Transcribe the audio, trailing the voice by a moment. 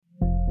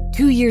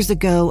2 years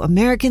ago,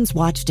 Americans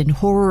watched in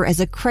horror as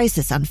a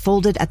crisis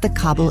unfolded at the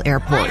Kabul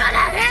airport.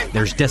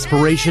 There's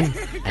desperation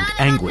and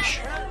anguish.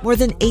 More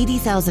than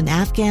 80,000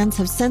 Afghans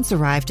have since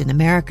arrived in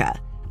America,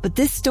 but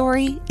this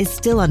story is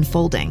still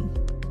unfolding.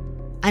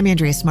 I'm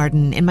Andrea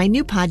Martin. In my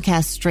new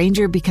podcast,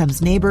 Stranger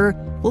Becomes Neighbor,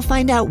 we'll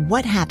find out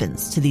what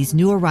happens to these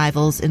new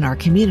arrivals in our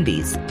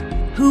communities.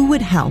 Who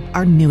would help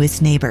our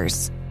newest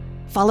neighbors?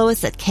 Follow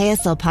us at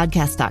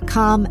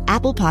kslpodcast.com,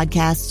 Apple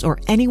Podcasts, or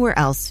anywhere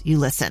else you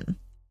listen.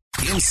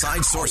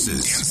 Inside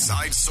Sources.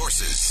 Inside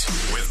Sources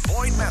with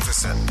Boyd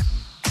Matheson.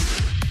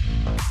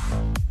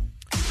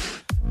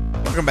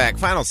 Welcome back.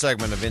 Final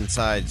segment of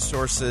Inside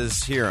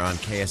Sources here on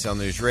KSL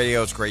News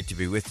Radio. It's great to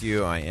be with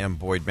you. I am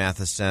Boyd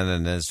Matheson,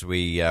 and as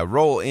we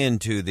roll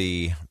into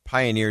the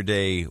Pioneer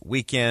Day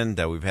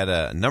weekend, we've had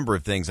a number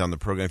of things on the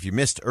program. If you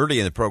missed early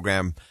in the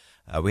program,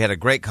 we had a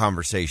great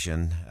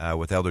conversation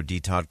with Elder D.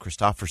 Todd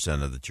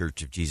Christofferson of the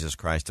Church of Jesus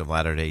Christ of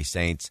Latter-day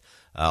Saints,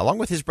 along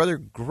with his brother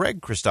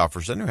Greg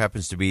Christofferson, who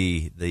happens to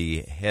be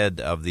the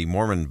head of the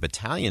Mormon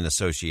Battalion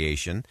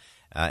Association,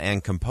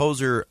 and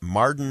composer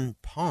Marden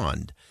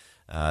Pond.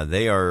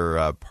 They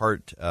are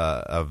part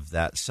of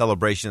that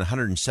celebration,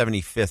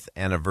 175th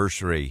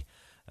anniversary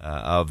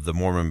of the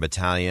Mormon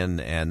Battalion,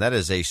 and that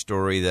is a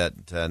story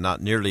that not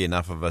nearly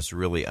enough of us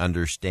really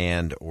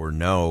understand or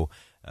know.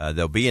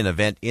 There'll be an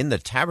event in the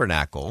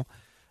Tabernacle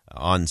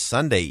on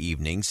Sunday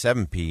evening,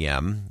 7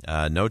 p.m.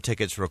 No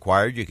tickets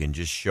required. You can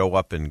just show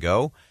up and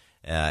go.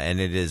 And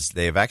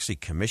they've actually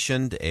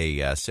commissioned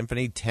a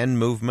symphony, 10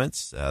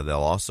 movements. They'll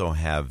also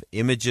have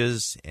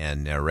images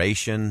and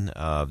narration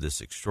of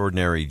this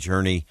extraordinary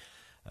journey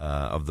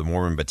of the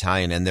Mormon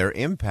Battalion and their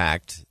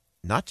impact,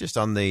 not just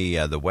on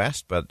the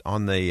West, but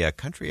on the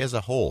country as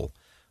a whole.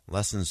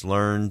 Lessons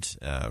learned,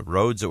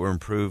 roads that were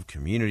improved,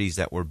 communities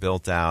that were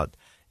built out,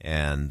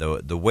 and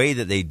the way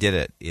that they did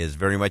it is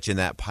very much in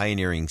that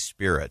pioneering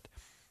spirit.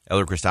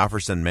 Elder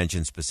Christofferson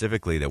mentioned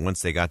specifically that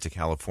once they got to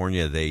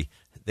California, they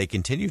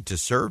continued to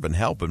serve and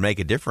help and make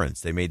a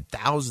difference. They made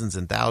thousands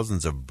and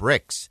thousands of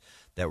bricks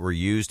that were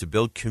used to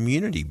build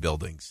community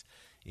buildings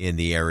in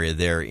the area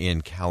there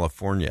in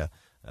California.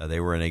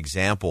 They were an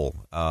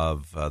example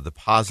of the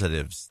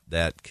positives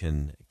that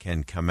can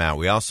come out.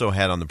 We also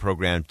had on the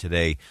program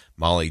today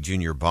Molly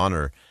Jr.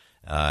 Bonner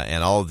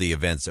and all of the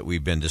events that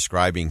we've been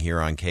describing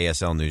here on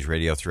KSL News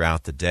Radio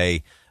throughout the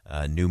day.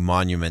 New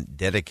monument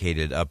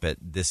dedicated up at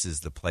This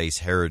Is the Place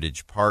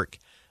Heritage Park,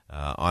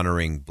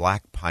 honoring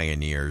black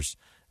pioneers,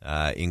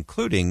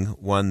 including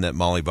one that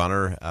Molly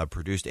Bonner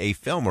produced a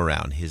film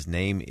around. His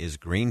name is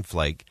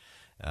Greenflake,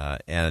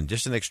 and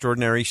just an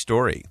extraordinary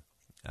story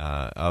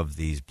of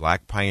these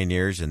black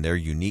pioneers and their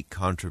unique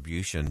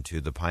contribution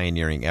to the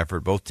pioneering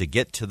effort, both to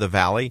get to the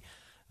valley.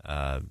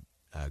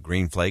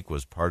 Greenflake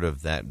was part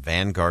of that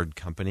Vanguard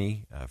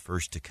company,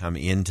 first to come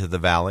into the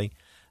valley,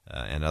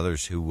 and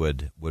others who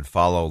would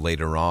follow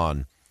later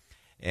on.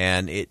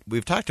 And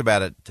we've talked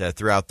about it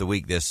throughout the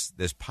week, this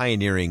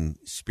pioneering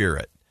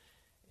spirit.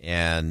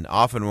 And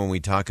often when we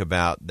talk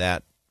about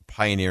that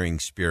pioneering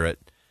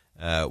spirit,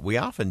 we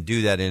often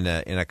do that in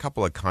a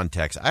couple of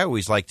contexts. I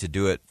always like to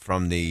do it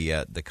from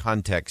the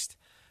context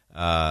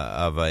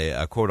of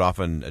a quote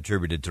often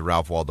attributed to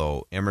Ralph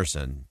Waldo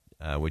Emerson,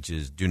 which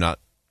is, "Do not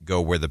go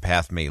where the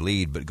path may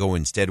lead, but go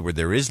instead where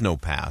there is no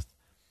path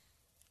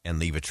and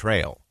leave a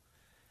trail."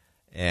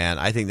 And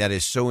I think that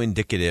is so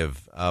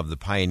indicative of the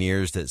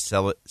pioneers that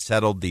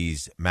settled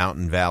these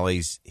mountain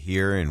valleys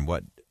here in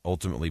what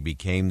ultimately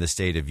became the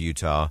state of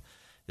Utah,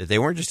 that they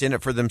weren't just in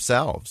it for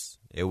themselves.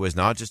 It was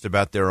not just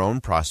about their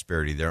own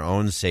prosperity, their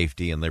own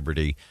safety and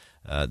liberty.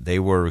 They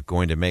were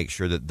going to make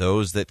sure that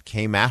those that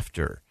came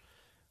after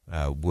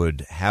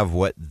would have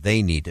what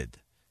they needed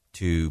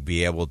to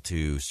be able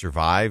to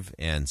survive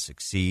and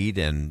succeed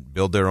and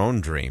build their own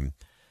dream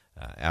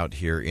out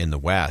here in the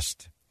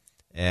West.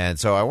 And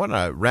so I want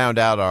to round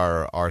out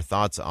our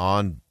thoughts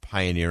on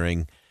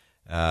pioneering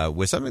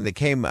with something that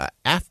came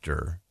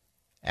after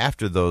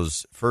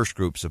those first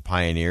groups of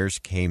pioneers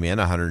came in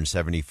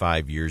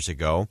 175 years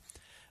ago.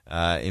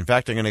 In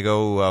fact, I'm going to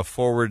go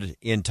forward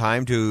in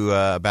time to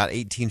about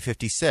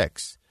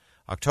 1856.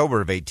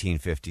 October of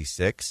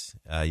 1856,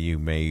 you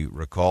may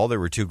recall, there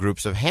were two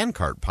groups of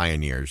handcart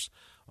pioneers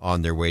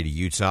on their way to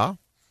Utah,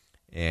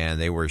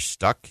 and they were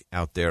stuck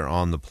out there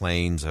on the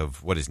plains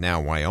of what is now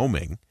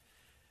Wyoming.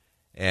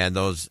 And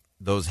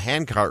those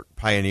handcart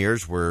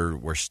pioneers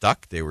were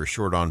stuck. They were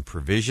short on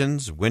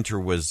provisions. Winter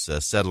was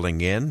settling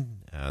in.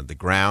 The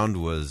ground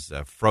was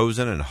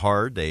frozen and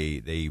hard.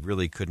 They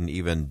really couldn't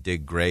even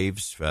dig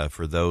graves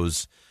for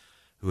those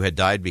who had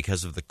died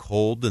because of the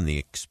cold and the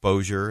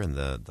exposure and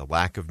the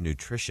lack of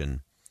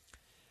nutrition.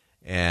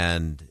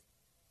 And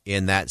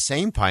in that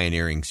same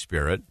pioneering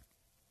spirit,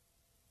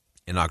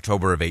 in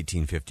October of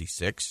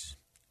 1856,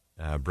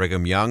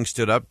 Brigham Young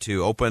stood up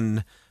to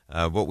open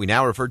what we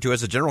now refer to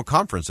as a general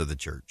conference of the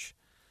church,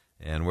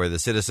 and where the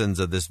citizens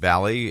of this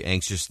valley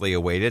anxiously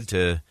awaited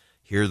to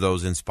hear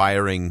those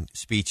inspiring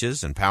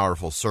speeches and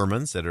powerful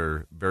sermons that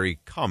are very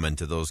common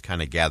to those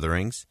kind of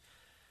gatherings.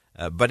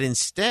 But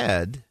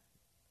instead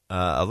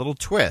a little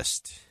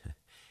twist.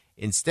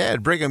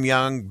 Instead, Brigham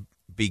Young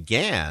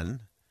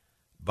began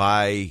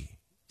by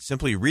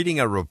simply reading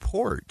a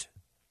report.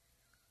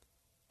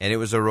 And it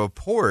was a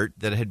report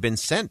that had been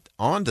sent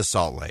on to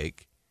Salt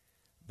Lake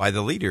by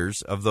the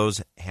leaders of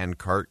those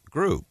handcart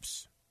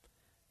groups.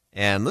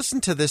 And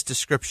listen to this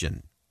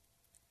description.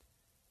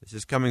 This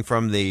is coming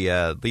from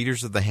the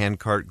leaders of the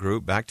handcart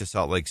group back to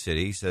Salt Lake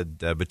City. He said,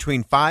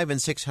 between 500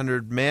 and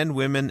 600 men,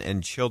 women,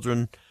 and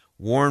children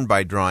worn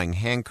by drawing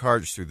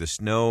handcarts through the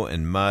snow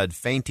and mud,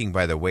 fainting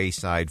by the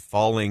wayside,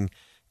 falling,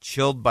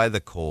 chilled by the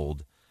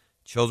cold,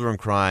 children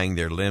crying,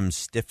 their limbs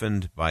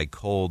stiffened by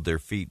cold, their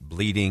feet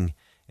bleeding,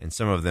 and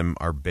some of them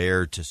are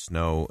bare to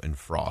snow and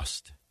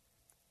frost.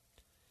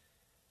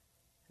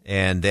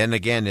 And then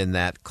again, in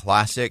that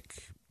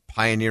classic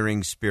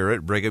pioneering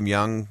spirit, Brigham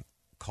Young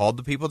called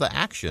the people to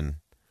action.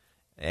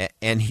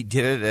 And he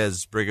did it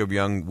as Brigham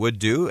Young would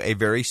do, a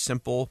very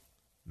simple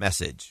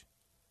message.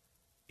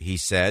 He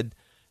said,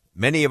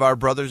 many of our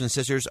brothers and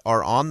sisters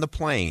are on the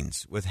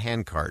plains with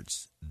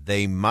handcarts.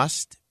 They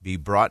must be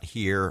brought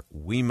here.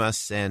 We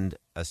must send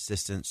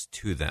assistance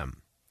to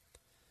them.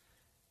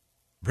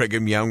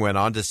 Brigham Young went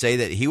on to say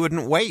that he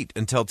wouldn't wait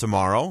until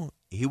tomorrow.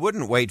 He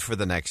wouldn't wait for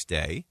the next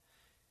day.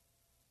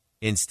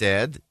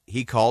 Instead,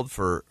 he called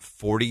for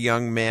 40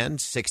 young men,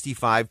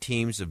 65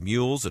 teams of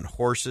mules and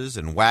horses,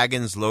 and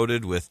wagons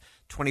loaded with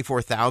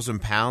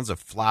 24,000 pounds of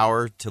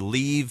flour to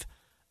leave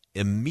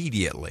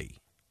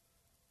immediately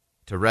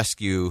to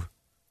rescue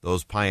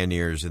those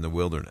pioneers in the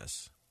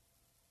wilderness.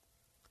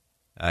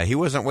 He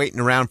wasn't waiting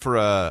around for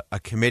a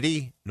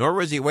committee, nor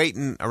was he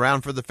waiting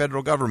around for the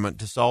federal government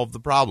to solve the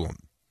problem.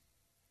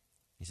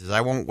 He says, I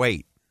won't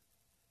wait.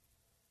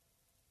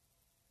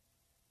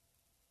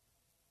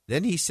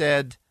 Then he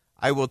said,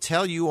 I will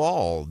tell you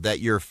all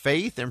that your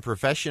faith and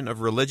profession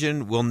of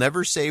religion will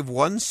never save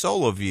one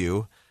soul of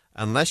you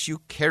unless you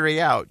carry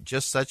out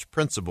just such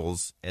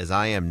principles as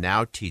I am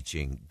now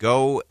teaching.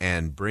 Go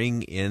and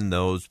bring in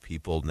those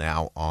people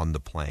now on the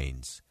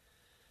plains.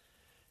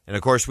 And,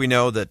 of course, we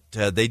know that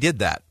they did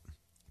that.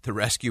 The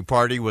rescue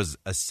party was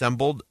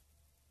assembled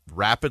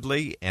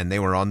rapidly, and they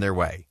were on their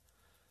way,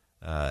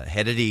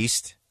 headed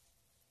east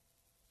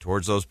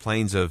towards those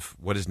plains of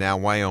what is now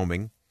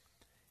Wyoming.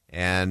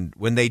 And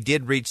when they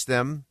did reach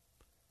them,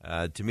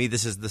 to me,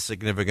 this is the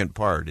significant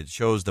part. It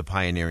shows the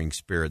pioneering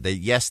spirit.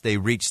 They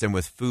reached them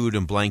with food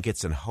and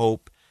blankets and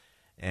hope.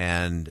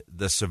 And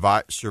the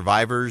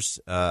survivors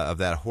of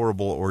that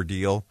horrible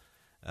ordeal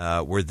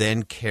were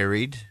then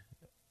carried,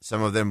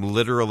 some of them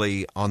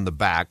literally on the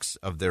backs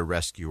of their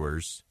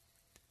rescuers,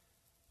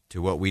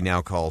 to what we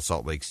now call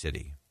Salt Lake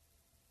City.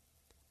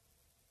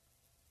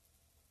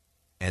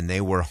 And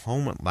they were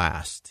home at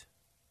last,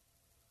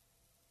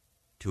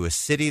 to a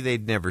city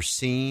they'd never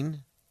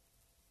seen,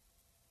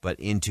 but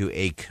into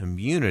a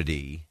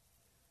community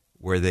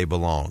where they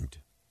belonged.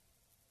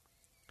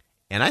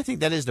 And I think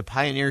that is the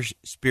pioneer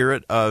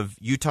spirit of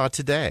Utah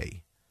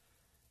today,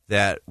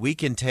 that we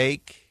can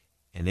take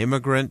an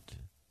immigrant,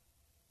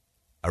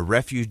 a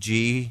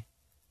refugee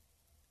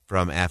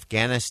from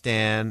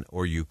Afghanistan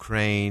or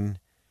Ukraine,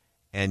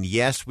 and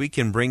yes, we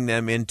can bring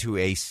them into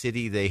a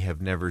city they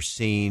have never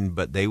seen,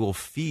 but they will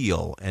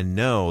feel and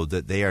know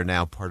that they are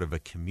now part of a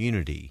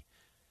community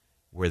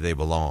where they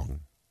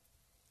belong.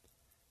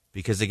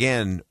 Because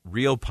again,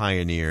 real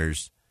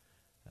pioneers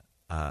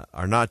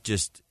are not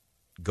just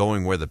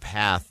going where the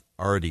path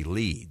already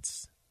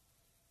leads.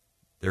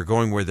 They're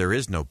going where there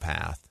is no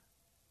path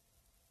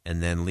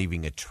and then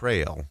leaving a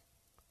trail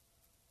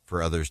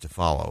for others to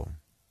follow.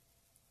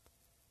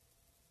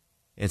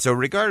 And so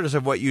regardless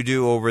of what you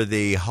do over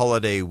the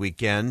holiday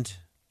weekend,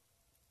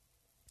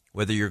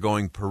 whether you're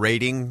going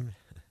parading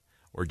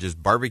or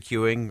just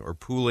barbecuing or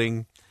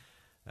pooling,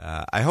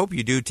 I hope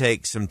you do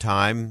take some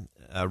time,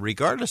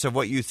 regardless of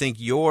what you think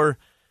your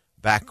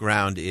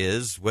background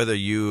is, whether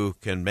you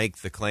can make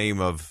the claim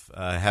of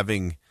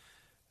having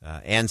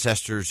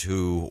ancestors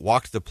who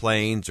walked the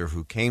plains or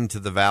who came to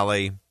the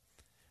valley,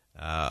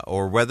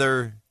 or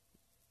whether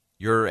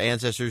your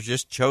ancestors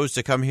just chose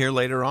to come here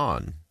later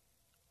on,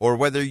 or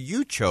whether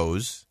you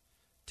chose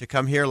to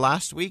come here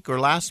last week or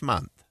last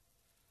month.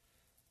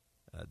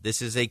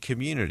 This is a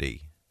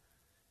community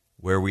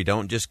where we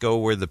don't just go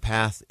where the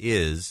path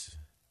is,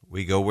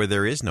 we go where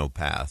there is no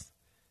path,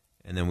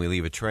 and then we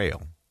leave a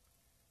trail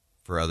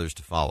for others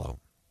to follow.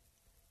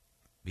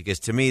 Because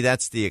to me,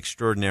 that's the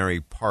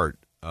extraordinary part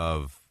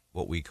of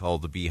what we call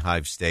the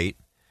Beehive State.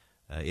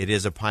 It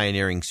is a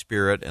pioneering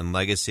spirit and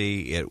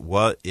legacy.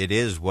 It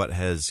is what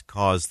has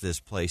caused this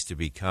place to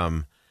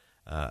become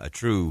a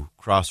true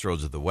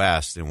crossroads of the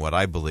West, and what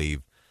I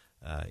believe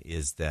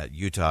is that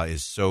Utah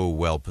is so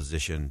well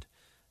positioned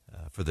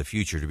for the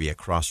future to be a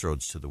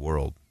crossroads to the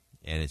world.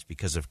 And it's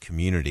because of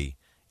community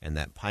and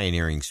that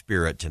pioneering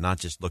spirit to not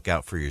just look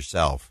out for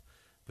yourself,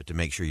 but to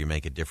make sure you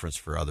make a difference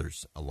for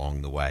others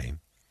along the way.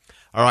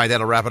 All right,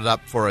 that'll wrap it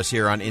up for us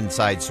here on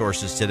Inside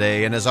Sources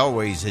today. And as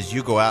always, as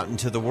you go out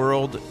into the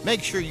world,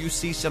 make sure you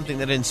see something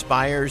that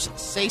inspires,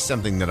 say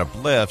something that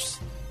uplifts,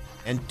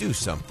 and do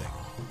something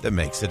that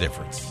makes a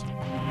difference.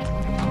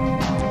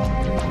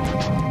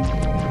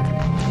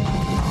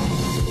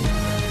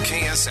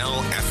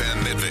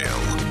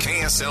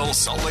 KSL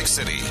Salt Lake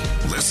City.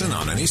 Listen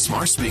on any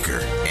smart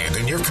speaker and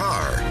in your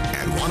car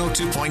at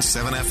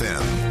 102.7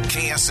 FM.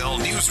 KSL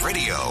News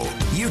Radio,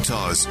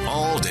 Utah's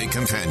all-day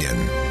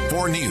companion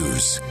for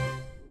news.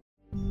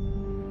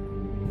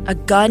 A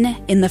gun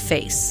in the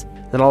face.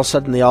 Then all of a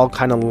sudden they all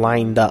kind of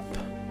lined up.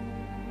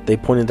 They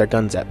pointed their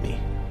guns at me.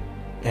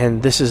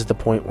 And this is the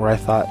point where I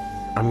thought,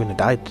 I'm going to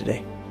die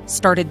today.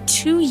 Started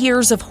 2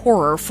 years of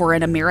horror for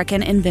an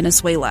American in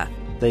Venezuela.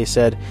 They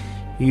said,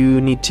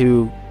 you need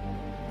to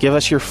give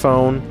us your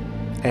phone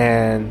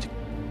and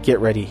get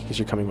ready because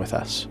you're coming with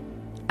us.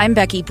 I'm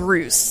Becky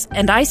Bruce,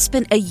 and I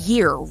spent a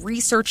year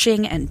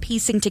researching and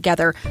piecing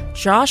together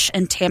Josh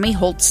and Tammy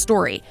Holt's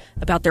story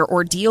about their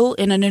ordeal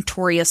in a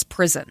notorious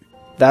prison.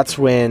 That's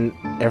when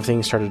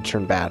everything started to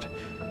turn bad.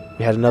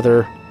 We had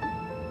another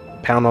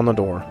pound on the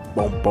door.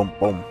 Boom, boom,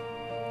 boom.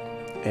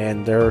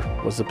 And there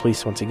was the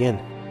police once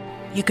again.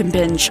 You can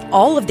binge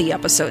all of the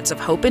episodes of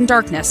Hope in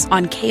Darkness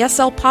on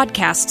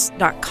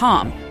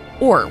KSLpodcasts.com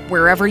or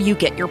wherever you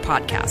get your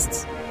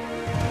podcasts.